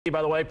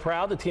By the way,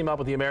 proud to team up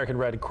with the American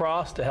Red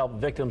Cross to help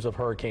victims of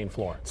Hurricane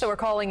Florence. So we're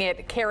calling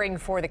it Caring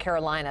for the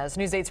Carolinas.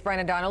 News 8's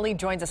Brenna Donnelly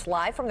joins us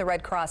live from the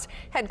Red Cross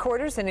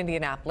headquarters in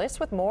Indianapolis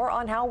with more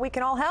on how we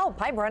can all help.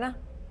 Hi, Brenna.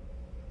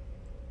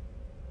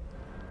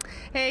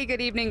 Hey,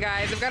 good evening,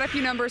 guys. I've got a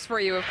few numbers for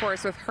you, of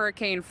course, with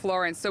Hurricane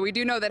Florence. So we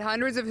do know that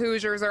hundreds of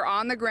Hoosiers are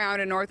on the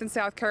ground in North and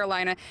South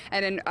Carolina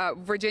and in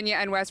Virginia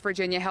and West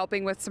Virginia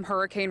helping with some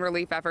hurricane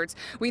relief efforts.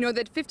 We know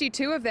that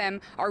 52 of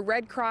them are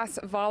Red Cross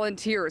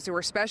volunteers who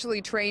are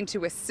specially trained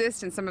to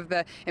assist in some of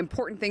the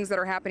important things that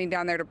are happening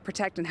down there to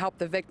protect and help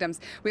the victims.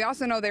 We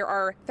also know there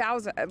are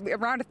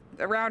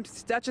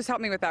around Duchess, help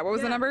me with that. What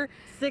was the number?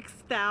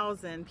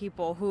 6,000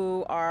 people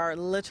who are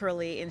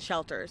literally in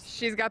shelters.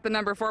 She's got the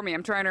number for me.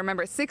 I'm trying to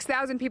remember.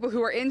 6,000 people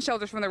who are in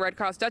shelters from the Red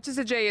Cross. Duchess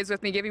Ajay is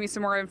with me, giving me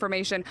some more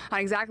information on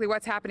exactly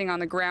what's happening on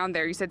the ground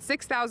there. You said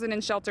 6,000 in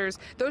shelters.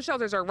 Those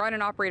shelters are run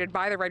and operated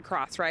by the Red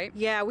Cross, right?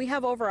 Yeah, we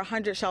have over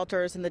 100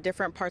 shelters in the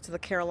different parts of the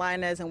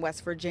Carolinas and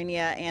West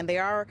Virginia, and they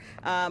are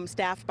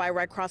staffed by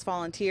Red Cross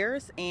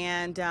volunteers.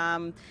 And,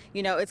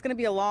 you know, it's going to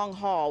be a long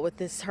haul with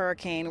this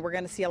hurricane. We're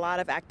going to see a lot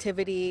of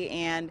activity,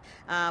 and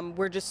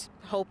we're just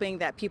hoping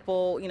that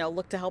people, you know,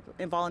 look to help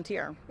and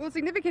volunteer. Well, it's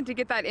significant to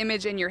get that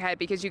image in your head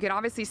because you can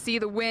obviously see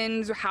the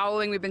winds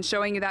howling. We've been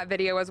showing you that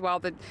video as well,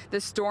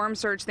 the storm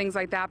surge, things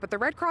like that. But the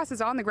Red Cross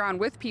is on the ground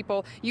with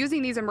people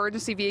using these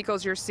emergency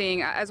vehicles you're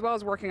seeing, as well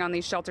as working on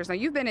these shelters. Now,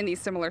 you've been in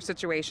these similar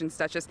situations,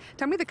 Duchess.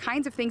 Tell me the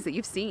kinds of things that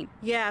you've seen.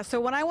 Yeah, so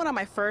when I went on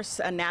my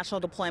first national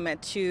deployment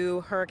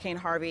to Hurricane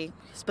Harvey,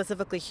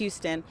 specifically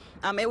Houston,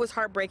 it was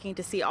heartbreaking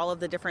to see all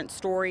of the different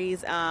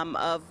stories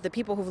of the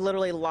people who've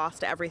literally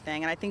lost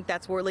everything. And I think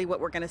that's really what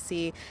we're going to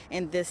see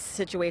in this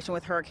situation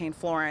with Hurricane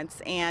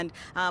Florence. And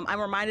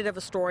I'm reminded of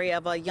a story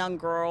of a young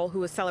girl who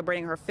was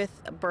celebrating her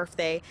 5th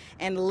birthday,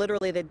 and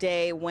literally the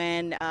day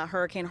when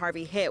Hurricane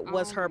Harvey hit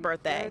was her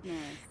birthday.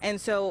 Goodness. And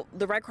so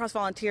the Red Cross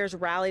volunteers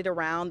rallied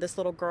around this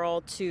little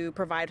girl to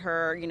provide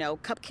her, you know,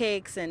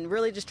 cupcakes and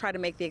really just try to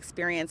make the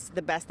experience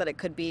the best that it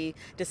could be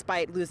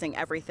despite losing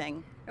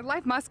everything.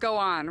 Life must go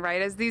on,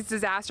 right? As these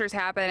disasters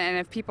happen, and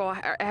if people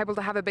are able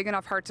to have a big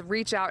enough heart to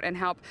reach out and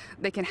help,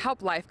 they can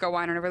help life go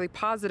on in a really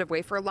positive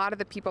way. For a lot of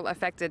the people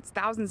affected,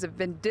 thousands have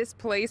been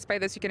displaced by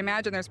this. You can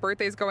imagine there's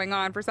birthdays going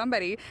on for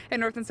somebody in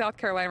North and South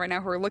Carolina right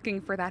now who are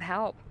looking for that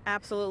help.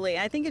 Absolutely.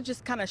 I think it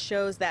just kind of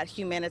shows that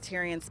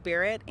humanitarian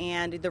spirit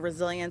and the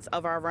resilience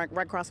of our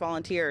Red Cross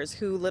volunteers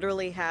who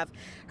literally have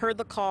heard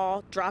the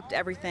call, dropped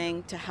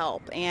everything to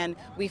help. And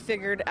we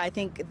figured, I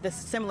think, this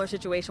similar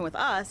situation with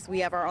us, we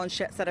have our own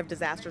set of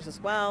disasters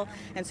as well.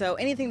 And so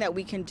anything that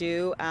we can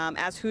do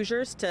as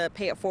Hoosiers to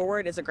pay it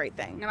forward is a great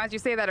thing. Now, as you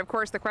say that, of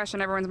course, the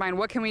question on everyone's mind,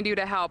 what can we do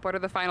to help? What are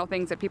the final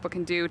things that people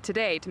can do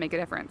today to make a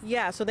difference?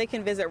 Yeah, so they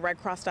can visit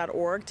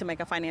redcross.org to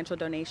make a financial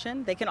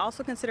donation. They can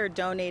also consider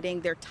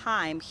donating their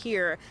time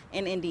here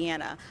in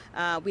Indiana.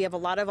 We have a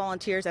lot of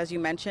volunteers, as you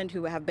mentioned,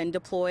 who have been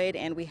deployed,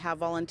 and we have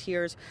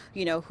volunteers,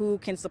 you know, who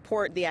can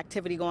support the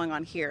activity going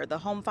on here. The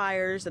home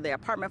fires, the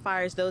apartment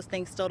fires, those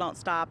things still don't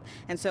stop.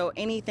 And so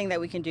anything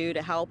that we can do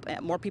to help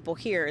more people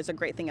here is a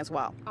great thing as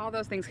well. All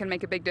those things can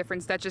make a big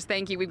difference. Duchess,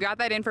 thank you. We've got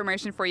that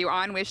information for you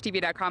on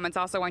wishtv.com. It's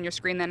also on your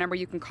screen, that number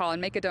you can call and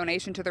make a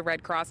donation to the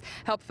Red Cross.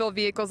 Help fill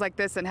vehicles like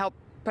this and help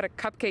put a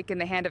cupcake in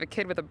the hand of a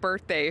kid with a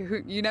birthday.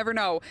 You never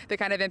know the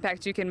kind of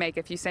impact you can make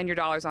if you send your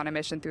dollars on a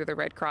mission through the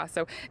Red Cross.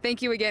 So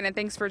thank you again, and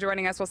thanks for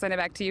joining us. We'll send it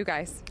back to you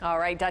guys. All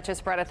right, Duchess,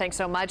 Brenna, thanks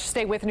so much.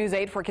 Stay with News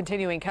 8 for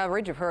continuing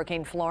coverage of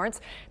Hurricane Florence.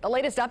 The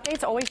latest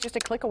updates always just a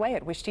click away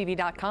at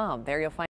wishtv.com. There you'll find